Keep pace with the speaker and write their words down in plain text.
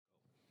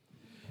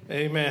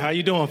Amen. How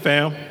you doing,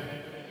 fam?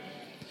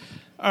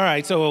 All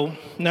right, so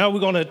now we're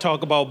going to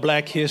talk about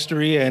Black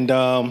history and,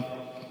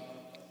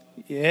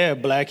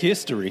 Black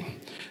history.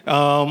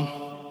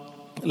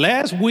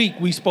 Last week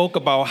we spoke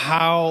about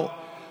how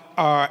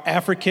our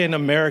African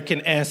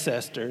American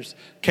ancestors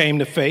came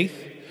to faith.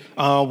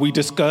 We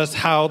discussed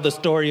how the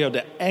story of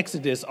the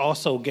Exodus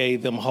also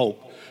gave them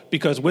hope.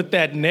 Because with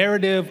that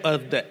narrative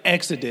of the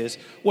Exodus,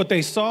 what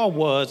they saw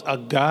was a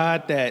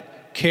God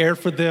that cared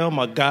for them,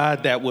 a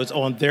God that was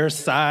on their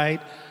side,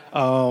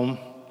 a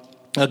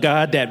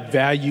God that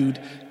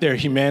valued their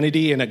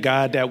humanity, and a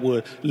God that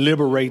would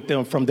liberate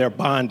them from their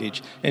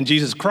bondage. In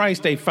Jesus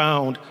Christ, they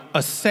found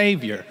a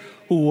Savior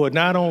who would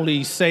not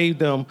only save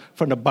them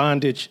from the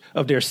bondage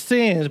of their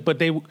sins, but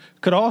they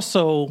could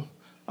also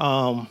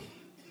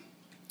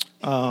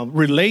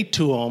relate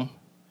to him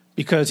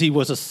because he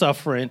was a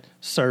suffering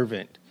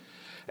servant.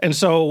 And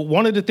so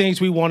one of the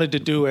things we wanted to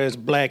do as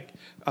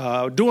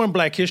during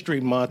Black History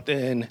Month,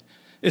 and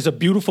it's a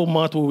beautiful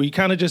month where we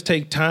kind of just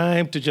take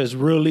time to just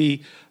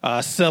really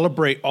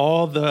celebrate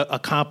all the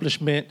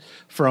accomplishment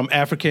from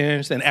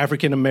Africans and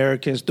African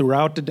Americans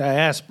throughout the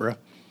diaspora.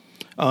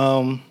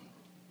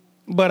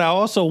 But I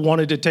also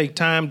wanted to take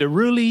time to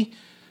really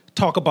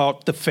talk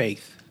about the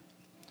faith,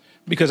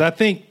 because I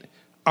think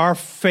our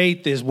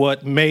faith is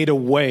what made a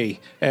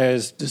way,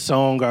 as the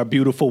song our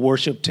beautiful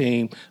worship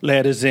team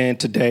led us in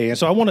today. And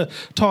so I want to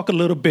talk a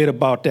little bit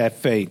about that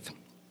faith.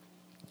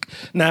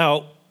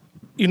 Now,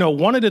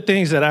 one of the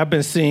things that I've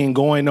been seeing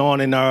going on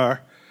in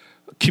our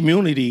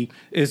community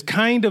is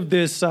kind of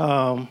this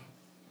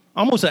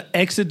almost an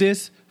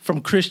exodus from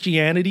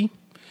Christianity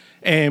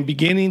and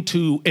beginning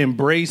to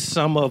embrace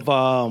some of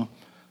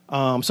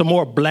some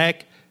more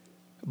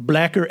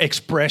blacker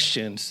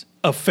expressions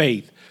of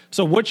faith.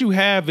 So what you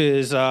have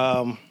is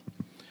a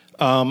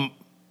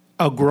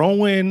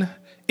growing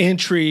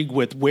intrigue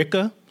with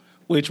Wicca,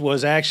 which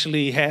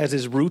has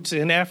its roots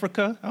in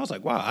Africa. I was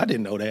like, wow, I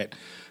didn't know that,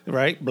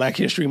 right? Black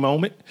History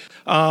moment.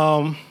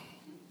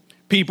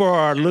 People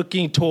are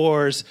looking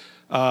towards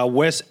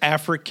West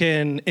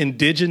African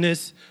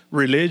indigenous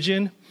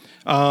religion.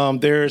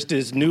 There's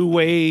this new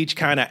age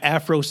kind of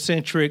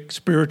Afrocentric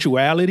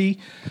spirituality,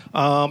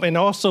 and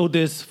also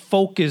this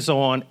focus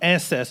on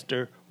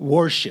ancestor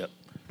worship.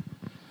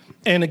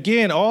 And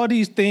again, all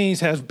these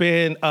things have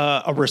been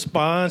a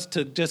response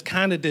to just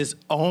kind of this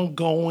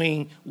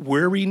ongoing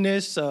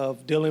weariness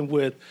of dealing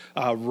with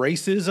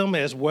racism,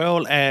 as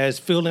well as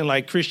feeling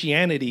like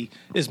Christianity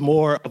is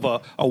more of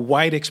a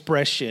white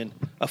expression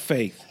of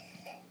faith.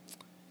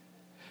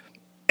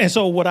 And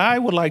so what I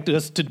would like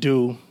us to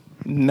do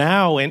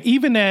now, and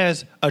even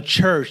as a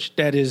church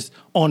that is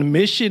on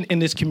mission in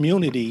this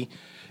community,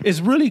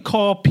 is really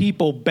call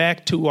people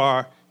back to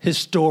our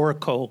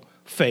historical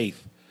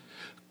faith.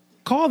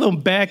 Call them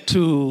back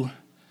to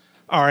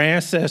our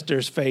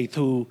ancestors' faith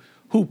who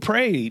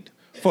prayed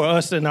for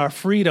us and our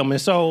freedom. And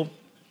so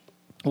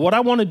what I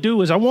want to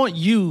do is I want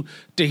you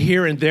to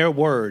hear in their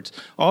words.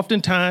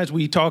 Oftentimes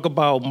we talk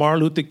about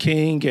Martin Luther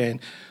King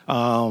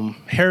and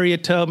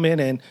Harriet Tubman,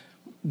 and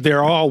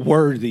they're all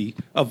worthy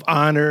of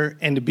honor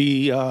and to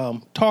be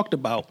talked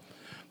about.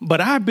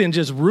 But I've been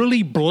just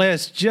really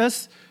blessed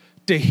just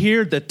to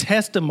hear the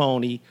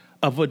testimony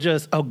of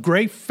just a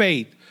great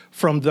faith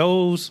from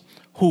those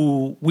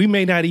who we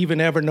may not even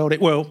ever know that.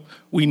 Well,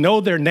 we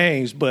know their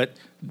names, but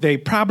they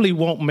probably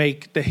won't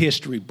make the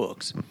history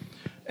books.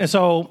 And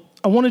so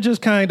I want to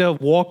just kind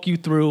of walk you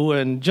through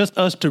and just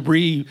us to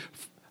read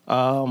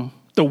the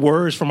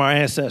words from our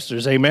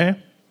ancestors.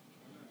 Amen.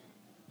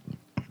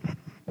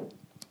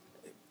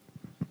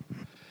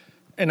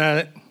 And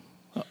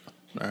all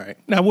right.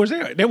 Now,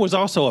 there was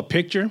also a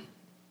picture.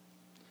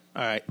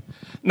 All right.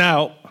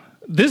 Now,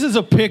 this is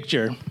a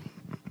picture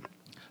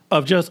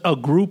of just a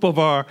group of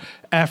our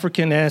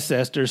African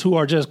ancestors who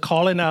are just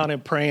calling out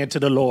and praying to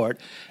the Lord.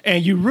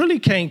 And you really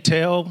can't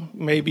tell,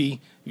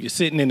 maybe you're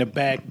sitting in the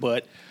back,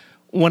 but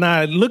when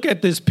I look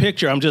at this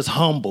picture, I'm just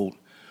humbled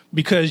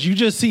because you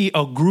just see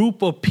a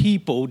group of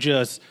people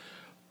just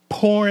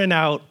pouring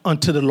out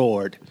unto the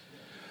Lord.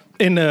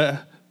 On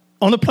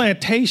the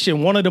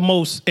plantation, one of the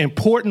most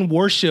important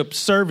worship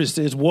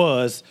services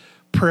was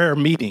prayer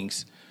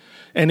meetings.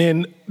 And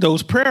in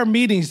those prayer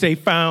meetings, they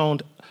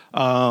found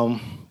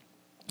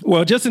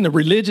just in the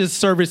religious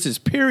services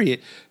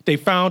period, they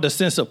found a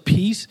sense of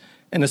peace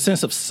and a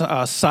sense of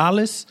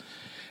solace.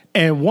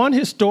 And one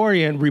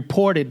historian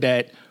reported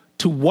that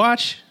to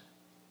watch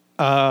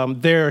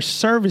their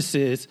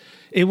services,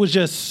 it was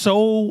just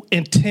so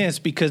intense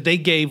because they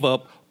gave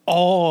up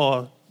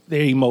all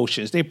their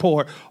emotions. They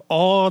poured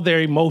all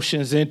their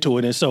emotions into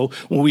it. And so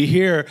when we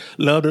hear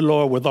love the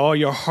Lord with all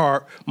your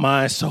heart,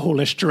 mind, soul,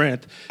 and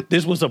strength,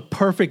 this was a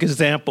perfect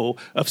example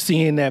of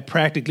seeing that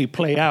practically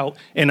play out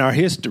in our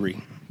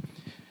history.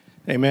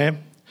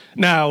 Amen.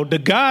 Now, the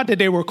God that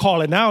they were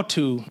calling out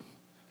to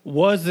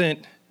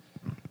wasn't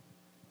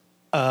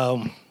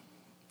a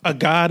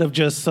God of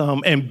just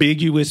some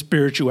ambiguous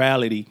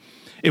spirituality.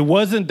 It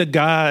wasn't the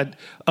God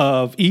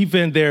of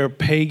even their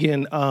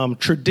pagan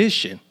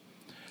tradition.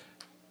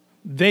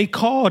 they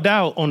called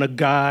out on a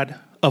God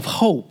of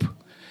hope.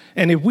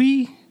 And if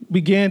we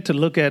began to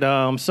look at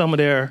some of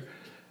their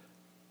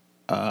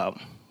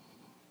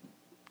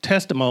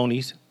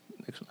testimonies,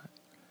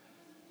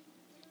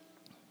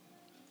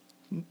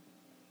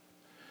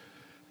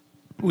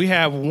 we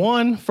have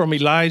one from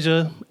Eli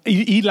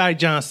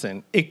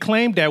Johnson. It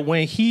claimed that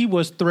when he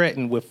was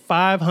threatened with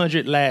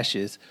 500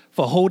 lashes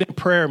for holding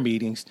prayer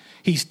meetings,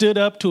 he stood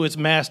up to his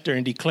master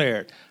and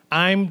declared,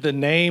 "I'm the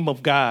name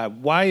of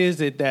God. Why is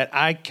it that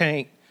I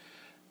can't,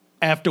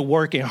 after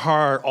working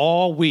hard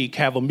all week,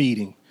 have a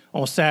meeting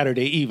on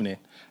Saturday evening?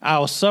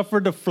 I'll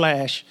suffer the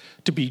flesh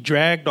to be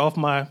dragged off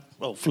my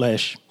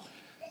flesh.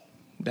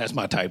 That's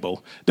my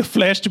typo. The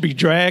flesh to be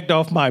dragged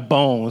off my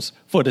bones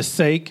for the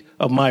sake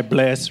of my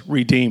blessed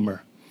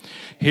Redeemer."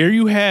 Here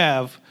you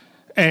have,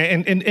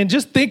 and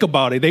just think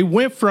about it. They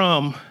went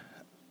from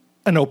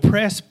an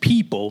oppressed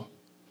people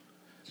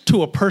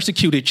to a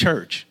persecuted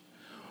church.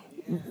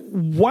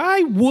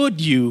 Why would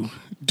you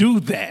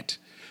do that?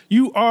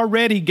 You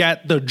already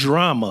got the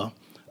drama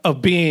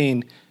of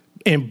being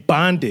in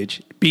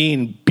bondage,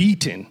 being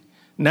beaten.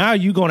 Now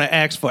you're going to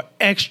ask for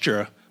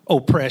extra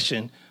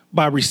oppression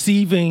by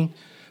receiving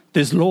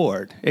this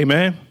Lord.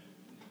 Amen?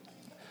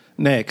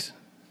 Next.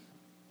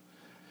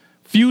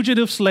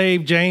 Fugitive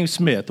slave James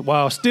Smith,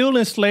 while still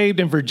enslaved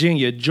in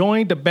Virginia,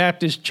 joined the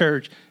Baptist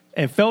church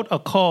and felt a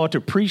call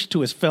to preach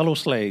to his fellow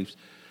slaves.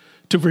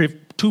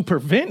 To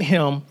prevent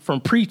him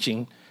from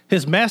preaching,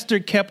 his master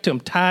kept him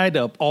tied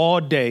up all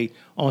day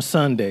on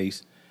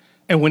Sundays.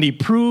 And when he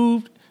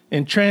proved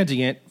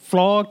intransigent,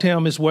 flogged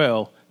him as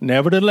well.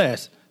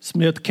 Nevertheless,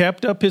 Smith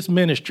kept up his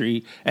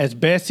ministry as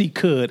best he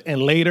could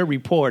and later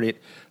reported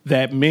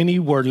that many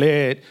were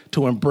led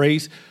to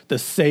embrace the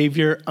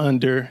Savior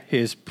under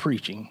his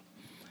preaching.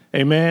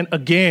 Amen.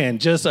 Again,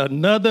 just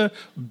another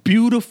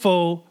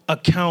beautiful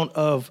account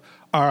of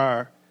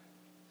our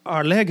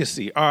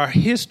legacy, our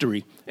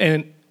history.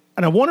 And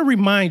I want to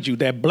remind you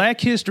that Black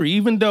history,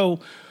 even though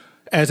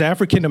as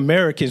African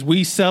Americans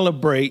we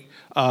celebrate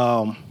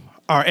our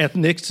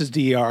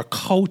ethnicity, our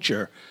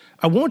culture,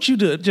 I want you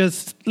to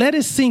just let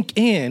it sink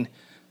in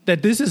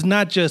that this is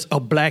not just a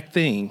Black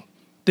thing.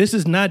 This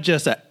is not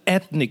just an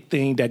ethnic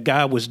thing that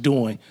God was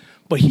doing,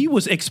 but he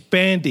was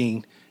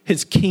expanding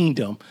his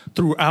kingdom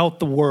throughout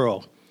the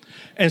world.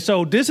 And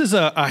so this is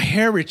a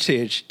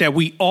heritage that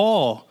we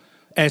all,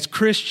 as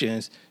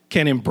Christians,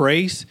 can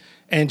embrace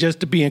and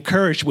just to be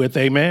encouraged with.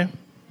 Amen.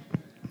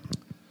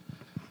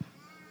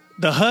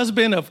 The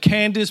husband of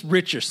Candace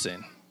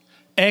Richardson,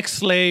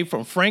 ex-slave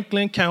from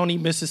Franklin County,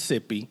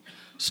 Mississippi,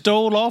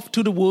 stole off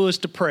to the woods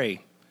to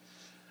pray.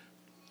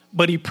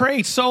 But he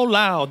prayed so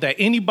loud that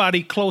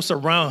anybody close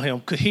around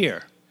him could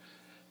hear,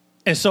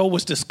 and so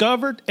was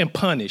discovered and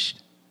punished.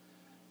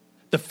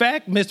 The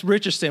fact Miss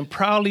Richardson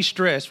proudly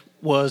stressed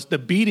was the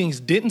beatings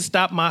didn't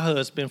stop my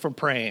husband from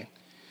praying.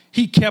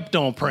 He kept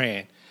on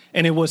praying,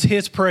 and it was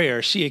his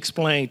prayer, she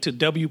explained to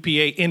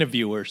WPA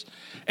interviewers,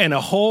 and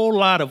a whole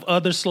lot of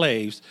other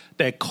slaves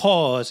that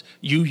caused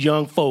you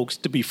young folks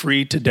to be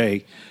freed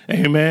today.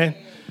 Amen.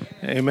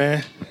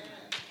 Amen.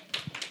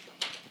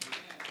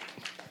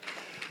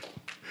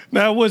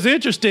 Now, what's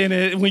interesting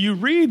is when you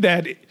read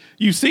that,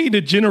 you see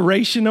the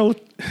generational,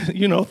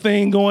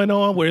 thing going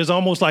on where it's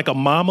almost like a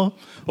mama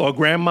or a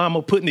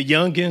grandmama putting the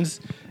youngins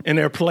in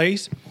their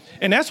place.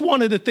 And that's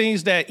one of the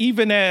things that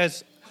even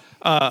as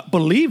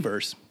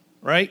believers,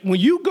 right, when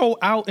you go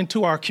out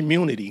into our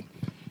community,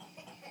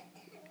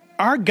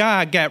 our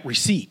God got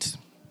receipts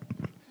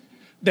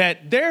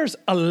that there's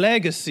a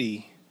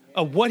legacy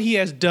of what he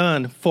has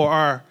done for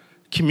our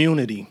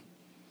community.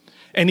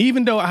 And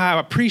even though I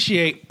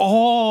appreciate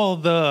all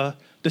the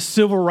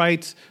civil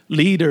rights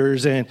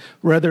leaders, and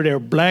whether they're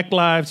Black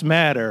Lives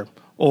Matter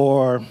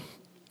or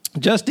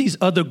just these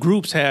other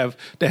groups that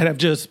have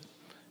just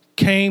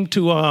came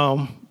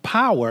to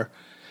power,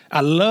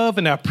 I love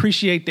and I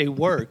appreciate their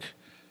work.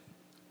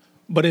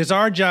 But it's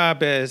our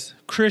job as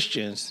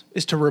Christians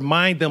is to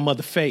remind them of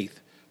the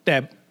faith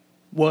that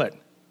what?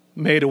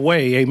 Made a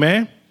way,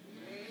 amen?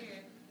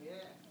 Yeah.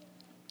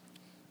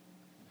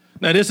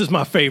 Now, this is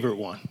my favorite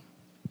one.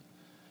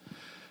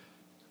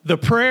 The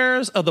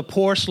prayers of the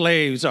poor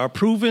slaves are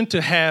proven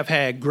to have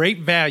had great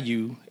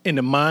value in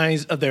the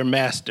minds of their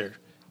master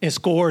in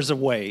scores of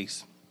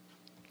ways.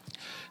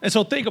 And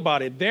so think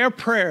about it. Their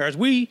prayers,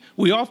 we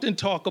often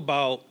talk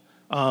about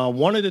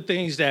one of the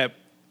things that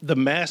the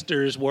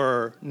masters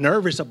were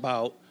nervous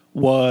about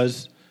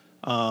was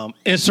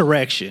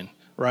insurrection,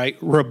 right?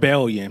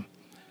 Rebellion.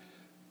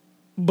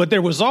 But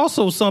there was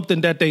also something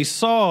that they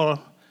saw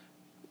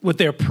with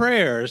their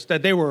prayers,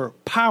 that they were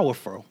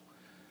powerful.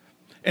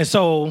 And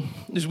so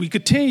as we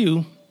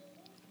continue,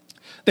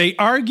 they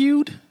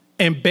argued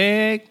and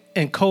begged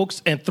and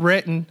coaxed and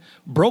threatened,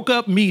 broke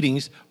up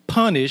meetings,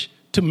 punished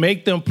to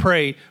make them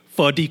pray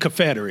for the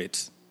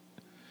Confederates.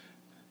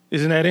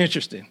 Isn't that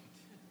interesting?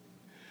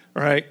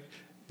 Right?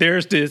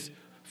 There's this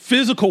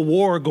physical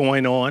war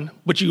going on,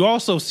 but you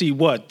also see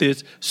what?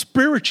 This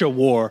spiritual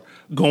war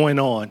going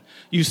on.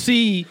 You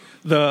see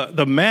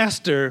the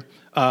master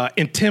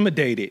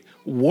intimidated,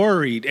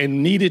 worried,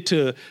 and needed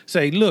to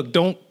say, look,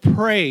 don't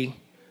pray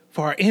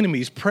for our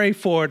enemies, pray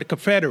for the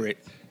Confederate.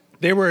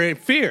 They were in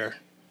fear.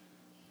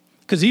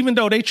 Because even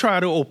though they try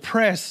to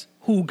oppress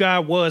who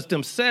God was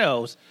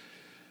themselves,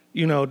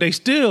 they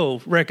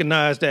still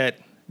recognize that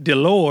the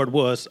Lord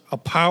was a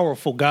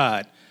powerful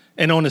God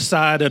and on the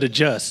side of the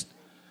just.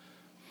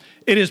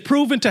 It is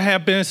proven to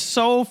have been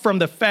so from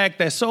the fact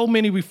that so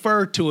many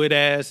refer to it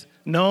as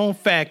known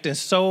fact in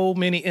so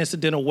many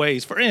incidental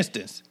ways. For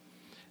instance,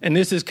 and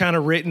this is kind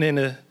of written in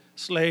a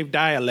slave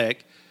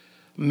dialect,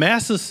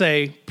 masters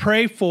say,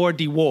 pray for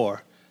the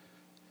war.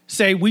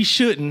 Say we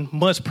shouldn't,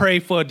 must pray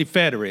for the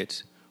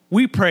Confederates.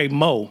 We pray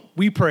more,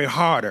 we pray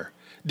harder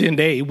than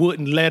they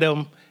wouldn't let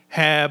them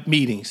have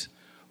meetings.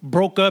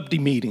 Broke up the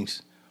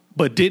meetings,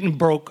 but didn't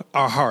broke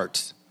our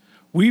hearts.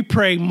 We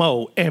pray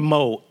more and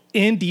more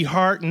in the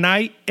heart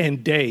night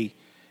and day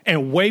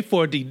and wait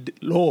for the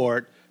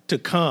Lord to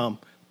come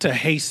to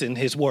hasten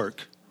his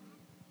work.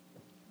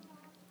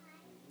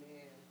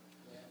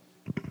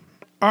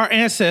 Our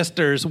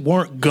ancestors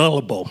weren't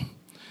gullible.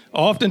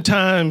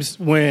 Oftentimes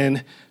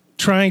when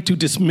trying to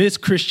dismiss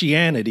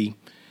Christianity,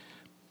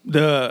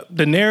 the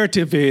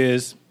narrative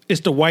is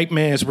it's the white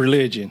man's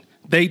religion.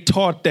 They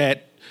taught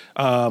that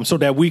so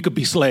that we could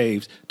be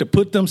slaves, to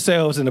put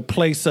themselves in a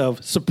place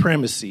of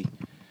supremacy.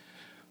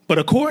 But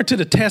according to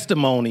the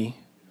testimony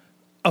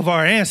of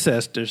our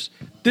ancestors,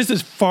 this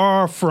is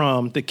far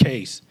from the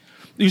case.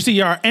 You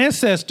see, our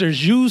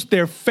ancestors used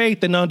their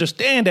faith and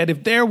understand that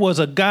if there was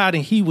a God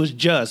and he was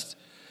just,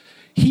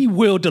 he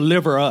will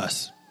deliver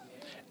us.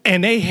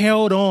 And they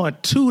held on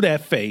to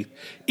that faith,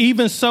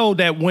 even so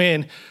that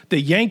when the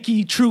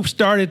Yankee troops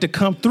started to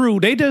come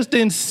through, they just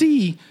didn't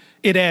see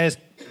it as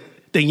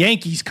the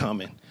Yankees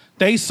coming.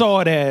 They saw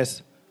it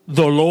as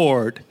the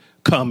Lord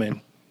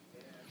coming.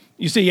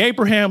 You see,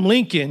 Abraham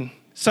Lincoln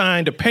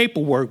signed the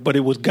paperwork, but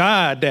it was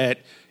God that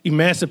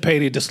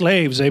emancipated the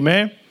slaves,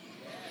 amen?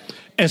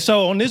 And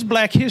so on this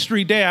Black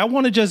History Day, I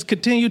want to just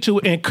continue to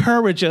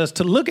encourage us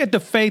to look at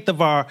the faith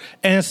of our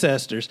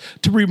ancestors,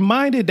 to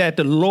remind it that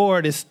the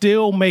Lord is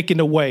still making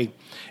a way.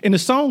 In the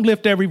song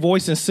Lift Every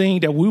Voice and Sing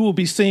that we will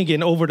be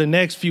singing over the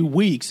next few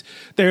weeks,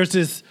 there's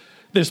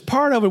this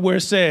part of it where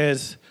it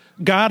says,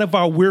 God of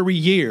our weary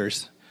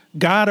years,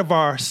 God of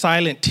our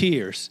silent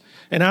tears.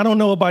 And I don't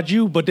know about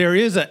you, but there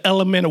is an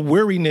element of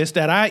weariness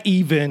that I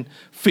even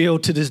feel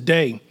to this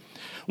day.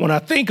 When I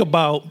think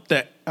about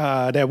that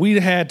we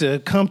had to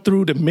come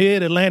through the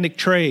mid-Atlantic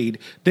trade,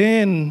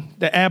 then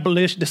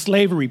the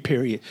slavery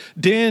period,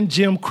 then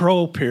Jim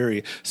Crow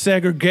period,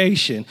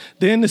 segregation,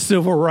 then the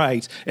civil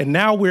rights, and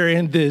now we're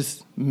in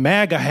this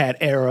MAGA hat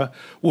era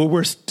where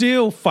we're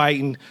still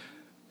fighting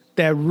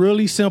that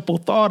really simple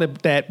thought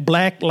of that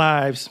Black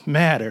lives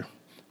matter.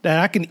 That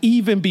I can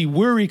even be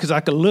worried because I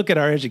can look at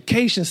our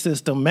education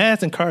system,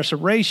 mass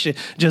incarceration,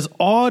 just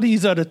all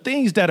these other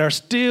things that are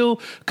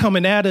still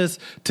coming at us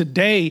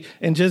today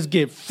and just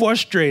get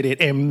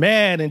frustrated and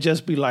mad and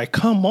just be like,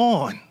 come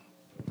on.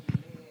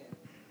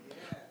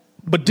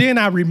 But then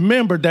I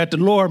remembered that the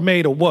Lord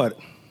made a what?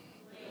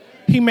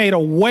 He made a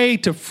way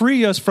to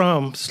free us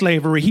from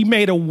slavery. He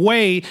made a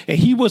way, and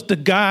he was the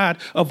God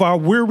of our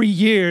weary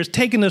years,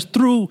 taking us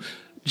through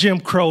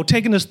Jim Crow,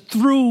 taking us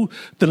through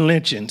the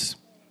lynchings.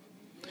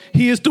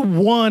 He is the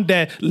one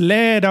that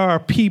led our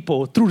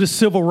people through the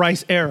civil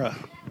rights era.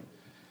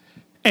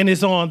 And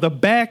it's on the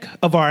back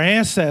of our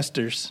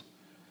ancestors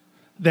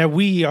that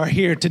we are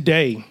here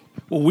today,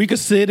 where we could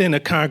sit in a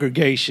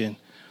congregation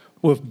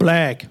with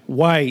Black,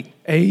 white,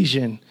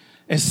 Asian,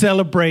 and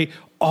celebrate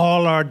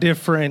all our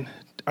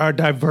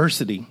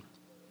diversity.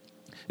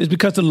 It's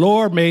because the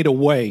Lord made a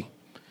way.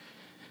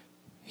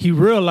 He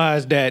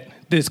realized that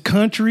this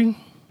country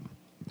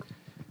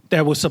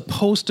that was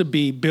supposed to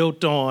be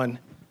built on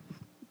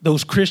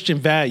those Christian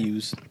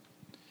values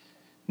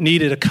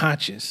needed a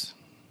conscience.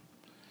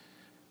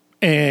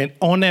 And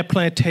on that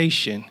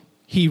plantation,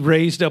 he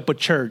raised up a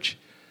church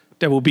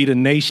that will be the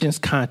nation's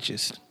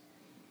conscience.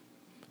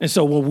 And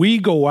so when we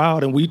go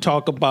out and we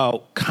talk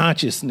about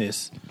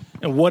consciousness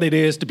and what it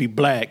is to be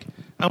Black,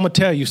 I'm going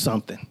to tell you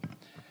something.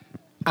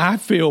 I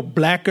feel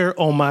blacker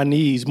on my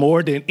knees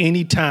more than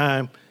any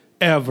time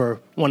ever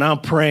when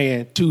I'm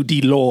praying to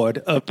the Lord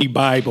of the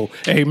Bible.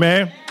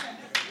 Amen.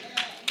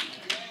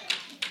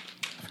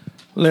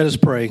 Let us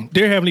pray.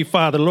 Dear Heavenly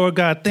Father, Lord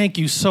God, thank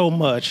you so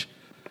much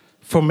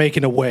for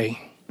making a way.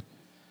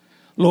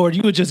 Lord,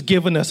 you have just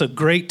given us a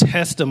great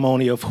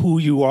testimony of who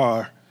you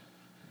are.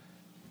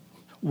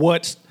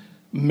 What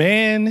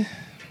man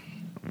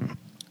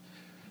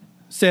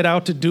set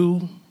out to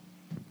do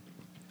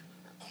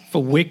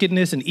for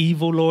wickedness and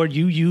evil, Lord,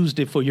 you used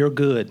it for your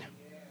good.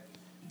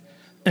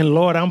 And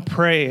Lord, I'm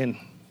praying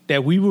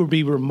that we will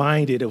be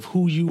reminded of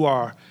who you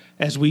are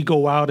as we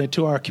go out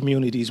into our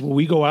communities, when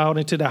we go out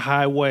into the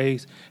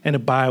highways and the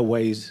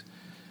byways.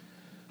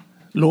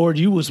 Lord,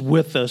 you was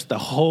with us the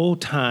whole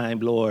time,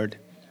 Lord.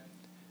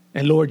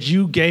 And Lord,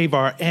 you gave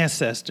our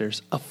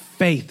ancestors a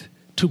faith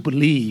to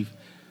believe.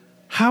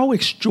 How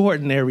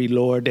extraordinary,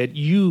 Lord, that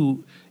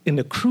you in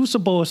the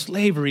crucible of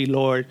slavery,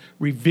 Lord,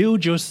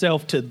 revealed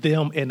yourself to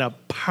them in a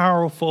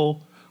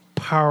powerful,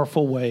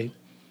 powerful way.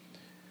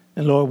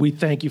 And Lord, we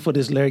thank you for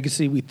this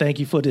legacy. We thank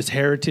you for this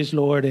heritage,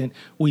 Lord. And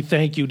we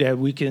thank you that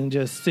we can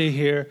just sit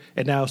here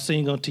and now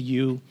sing unto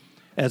you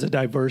as a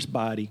diverse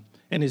body.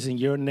 And it's in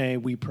your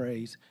name we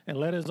praise. And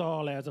let us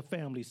all as a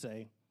family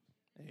say,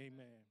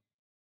 amen.